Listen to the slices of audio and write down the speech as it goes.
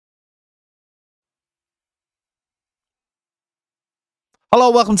Hello,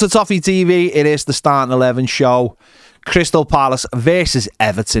 welcome to Toffee TV. It is the Starting 11 show. Crystal Palace versus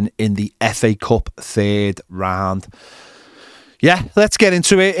Everton in the FA Cup third round. Yeah, let's get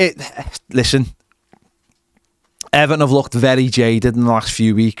into it. Listen, Everton have looked very jaded in the last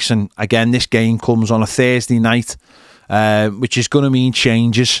few weeks. And again, this game comes on a Thursday night, which is going to mean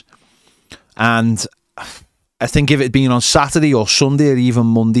changes. And I think if it had been on Saturday or Sunday or even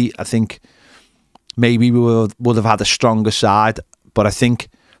Monday, I think maybe we would have had a stronger side. But I think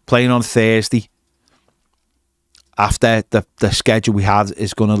playing on Thursday after the schedule we had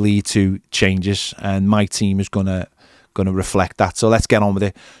is going to lead to changes, and my team is going to reflect that. So let's get on with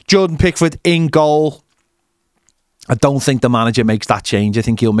it. Jordan Pickford in goal. I don't think the manager makes that change. I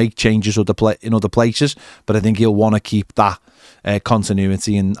think he'll make changes in other places, but I think he'll want to keep that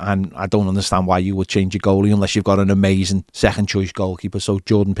continuity, and I don't understand why you would change your goalie unless you've got an amazing second choice goalkeeper. So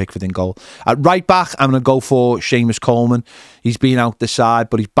Jordan Pickford in goal. At right back, I'm going to go for Seamus Coleman. He's been out the side,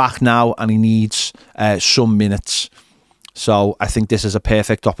 but he's back now and he needs some minutes. So I think this is a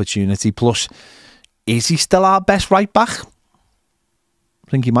perfect opportunity. Plus, is he still our best right back? I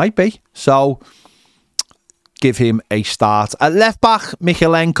think he might be. So give him a start. At left back,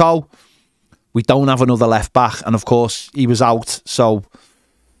 Michalenko. We don't have another left back, and of course he was out, so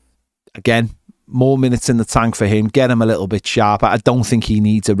again, more minutes in the tank for him. Get him a little bit sharper. I don't think he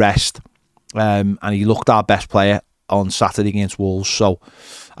needs a rest, and he looked our best player on Saturday against Wolves, so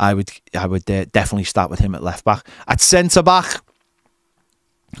I would definitely start with him at left back. At centre back,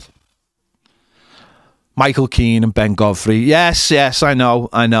 Michael Keane and Ben Godfrey. Yes, I know,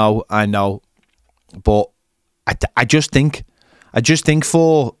 but I just think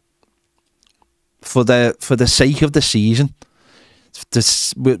for the sake of the season,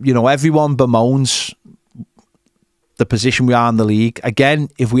 everyone bemoans the position we are in the league. Again,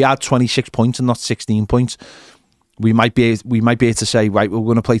 if we had 26 points and not 16 points, we might be able to say, right, we're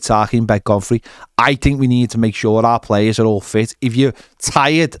going to play Toffee and Ben Godfrey. I think we need to make sure our players are all fit. If you're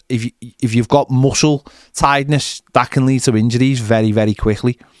tired, if you've got muscle tiredness, that can lead to injuries very, very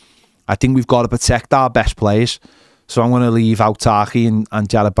quickly. I think we've got to protect our best players. So I'm going to leave out Toffee and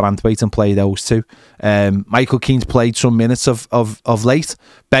Jared Brandwaite and play those two. Michael Keane's played some minutes of late.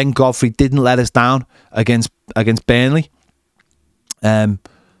 Ben Godfrey didn't let us down against Burnley.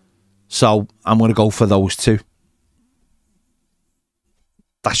 So I'm going to go for those two.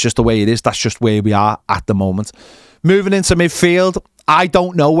 That's just the way it is. That's just where we are at the moment. Moving into midfield, I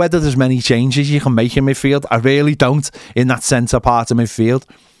don't know whether there's many changes you can make in midfield. I really don't in that centre part of midfield.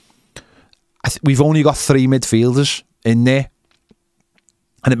 We've only got 3 midfielders in there,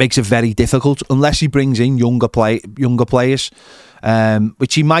 and it makes it very difficult unless he brings in younger players,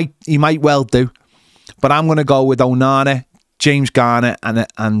 which he might well do. But I'm going to go with Onana, James Garner,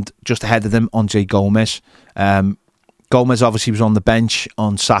 and just ahead of them, Andre Gomez. Gomez obviously was on the bench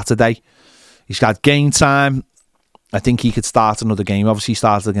on Saturday. He's got game time. I think he could start another game. Obviously, he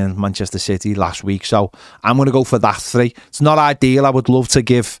started against Manchester City last week. So I'm going to go for that 3. It's not ideal. I would love to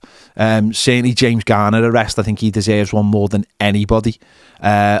give certainly James Garner a rest. I think he deserves one more than anybody.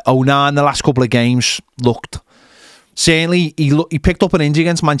 Onana, the last couple of games, looked... Certainly, he picked up an injury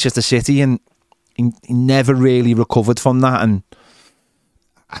against Manchester City and he never really recovered from that. And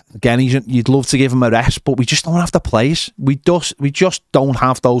again, you'd love to give him a rest, but we just don't have the players. We just don't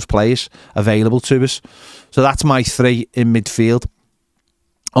have those players available to us. So that's my 3 in midfield.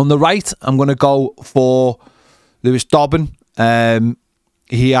 On the right, I'm going to go for Lewis Dobbin.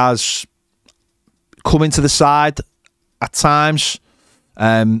 He has come into the side at times.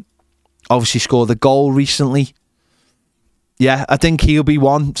 Obviously scored a goal recently. Yeah, I think he'll be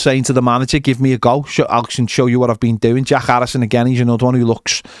one saying to the manager, give me a go. I can show you what I've been doing. Jack Harrison, again, he's another one who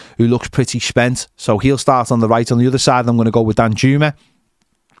looks pretty spent. So he'll start on the right. On the other side, I'm going to go with Danjuma.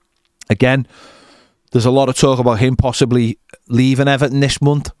 Again, there's a lot of talk about him possibly leaving Everton this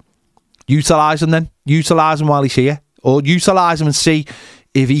month. Utilise him then. Utilise him while he's here. Or utilise him and see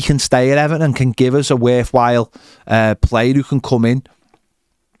if he can stay at Everton and can give us a worthwhile player who can come in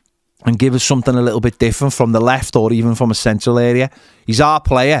and give us something a little bit different from the left or even from a central area. He's our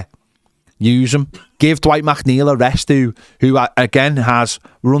player. Use him. Give Dwight McNeil a rest, who again has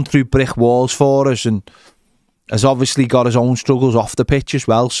run through brick walls for us and has obviously got his own struggles off the pitch as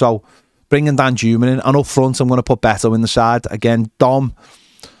well. So bringing Danjuma in, and up front I'm going to put Beto in the side. Again, Dom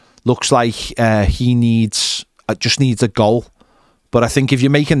looks like he just needs a goal. But I think if you're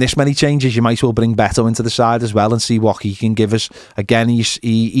making this many changes, you might as well bring Beto into the side as well and see what he can give us. Again,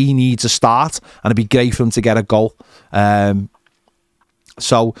 he needs a start, and it'd be great for him to get a goal.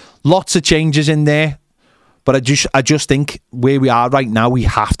 So lots of changes in there. But I just think where we are right now, we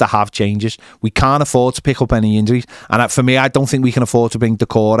have to have changes. We can't afford to pick up any injuries. And for me, I don't think we can afford to bring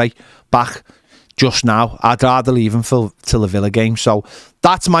Decore back just now. I'd rather leave him till the Villa game. So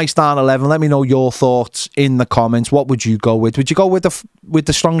that's my starting 11. Let me know your thoughts in the comments. What would you go with? Would you go with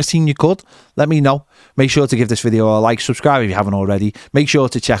the strongest team you could? Let me know. Make sure to give this video a like, subscribe if you haven't already. Make sure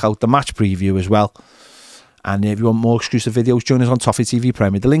to check out the match preview as well. And if you want more exclusive videos, join us on Toffee TV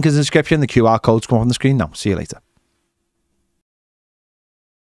Premier. The link is in the description. The QR code's come up on the screen now. See you later.